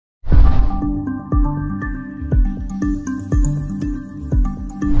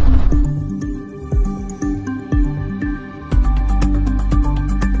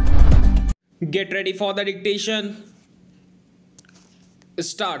Get ready for the dictation.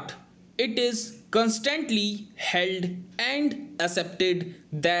 Start. It is constantly held and accepted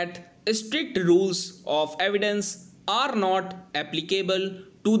that strict rules of evidence are not applicable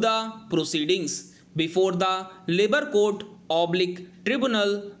to the proceedings before the labor court oblique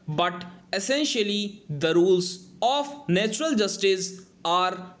tribunal, but essentially the rules of natural justice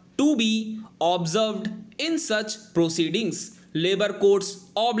are to be observed in such proceedings. Labor courts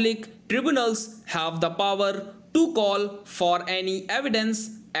oblique tribunals have the power to call for any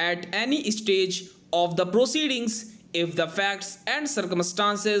evidence at any stage of the proceedings if the facts and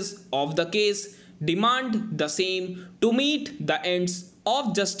circumstances of the case demand the same to meet the ends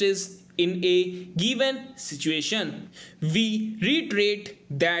of justice in a given situation. We reiterate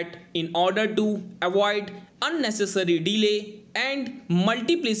that in order to avoid unnecessary delay and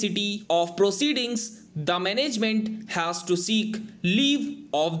multiplicity of proceedings, the management has to seek leave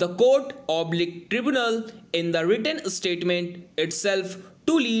of the court oblique tribunal in the written statement itself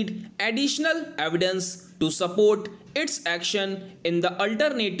to lead additional evidence to support its action in the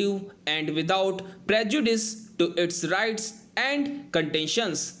alternative and without prejudice to its rights and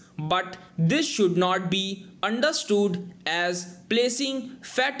contentions. But this should not be understood as placing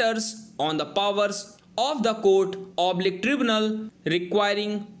fetters on the powers of the court oblique tribunal,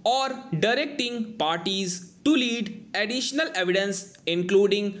 requiring or directing parties to lead additional evidence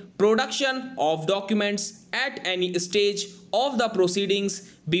including production of documents at any stage of the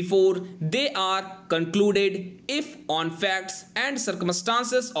proceedings before they are concluded if on facts and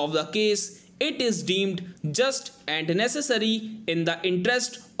circumstances of the case it is deemed just and necessary in the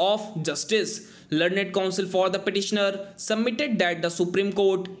interest of justice. Learned counsel for the petitioner submitted that the Supreme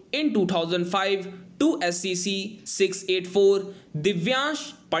Court in 2005 to SCC 684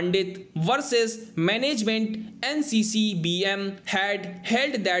 Divyansh Pandit versus Management NCCBM had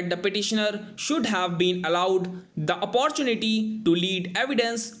held that the petitioner should have been allowed the opportunity to lead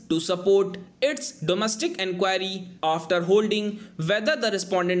evidence to support its domestic inquiry after holding whether the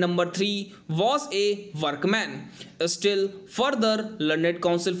respondent number 3 was a workman. Still further, learned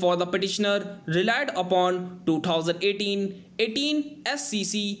counsel for the petitioner relied upon 2018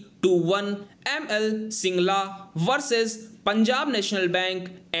 SCC 21 ML Singla versus Punjab National Bank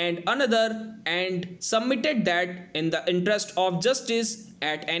and another and submitted that in the interest of justice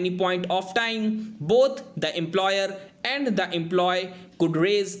at any point of time both the employer and the employee could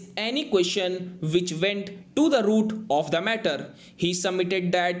raise any question which went to the root of the matter. He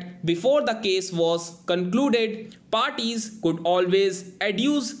submitted that before the case was concluded, parties could always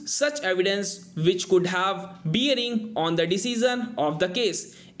adduce such evidence which could have bearing on the decision of the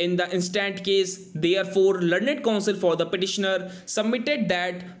case. In the instant case, therefore, learned counsel for the petitioner submitted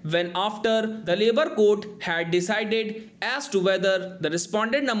that when after the labor court had decided as to whether the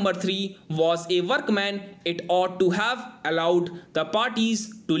respondent number 3 was a workman, it ought to have allowed the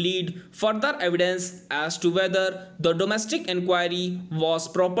parties to lead further evidence as to whether the domestic inquiry was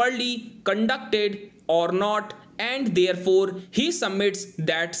properly conducted or not, and therefore he submits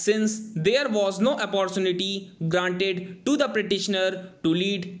that since there was no opportunity granted to the petitioner to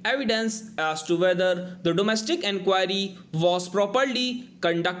lead evidence as to whether the domestic inquiry was properly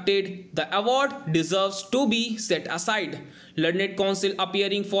conducted, the award deserves to be set aside. Learned counsel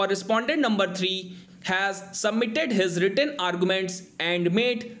appearing for respondent number 3 has submitted his written arguments and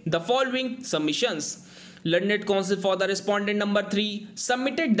made the following submissions. Learned counsel for the respondent number 3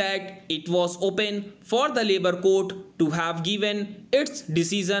 submitted that it was open for the labor court to have given its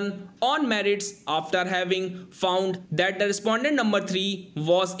decision on merits after having found that the respondent number 3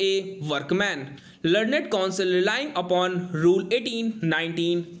 was a workman. Learned counsel relying upon Rule 18,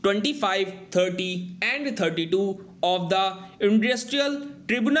 19, 25, 30 and 32 of the Industrial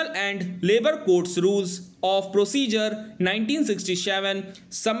Tribunal and Labor Courts Rules of Procedure 1967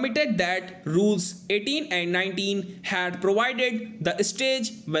 submitted that Rules 18 and 19 had provided the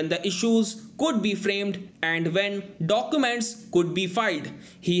stage when the issues could be framed and when documents could be filed.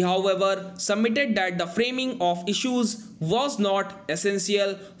 He, however, submitted that the framing of issues was not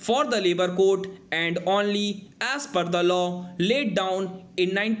essential for the labor court and only as per the law laid down in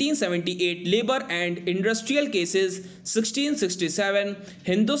 1978 Labor and Industrial Cases 1667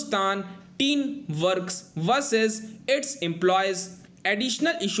 Hindustan Tin Works versus its employees.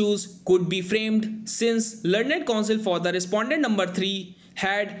 Additional issues could be framed since learned counsel for the respondent number 3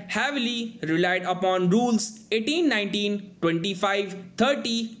 had heavily relied upon rules 18, 19, 25,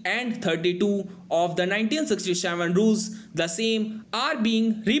 30 and 32 of the 1967 rules. The same are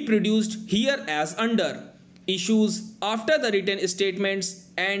being reproduced here as under. issues after the written statements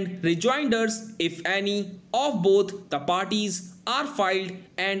and rejoinders if any of both the parties are filed,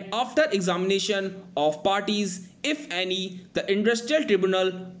 and after examination of parties if any, the industrial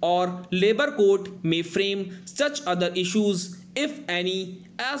tribunal or labor court may frame such other issues if any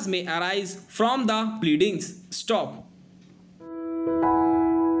as may arise from the pleadings. Stop.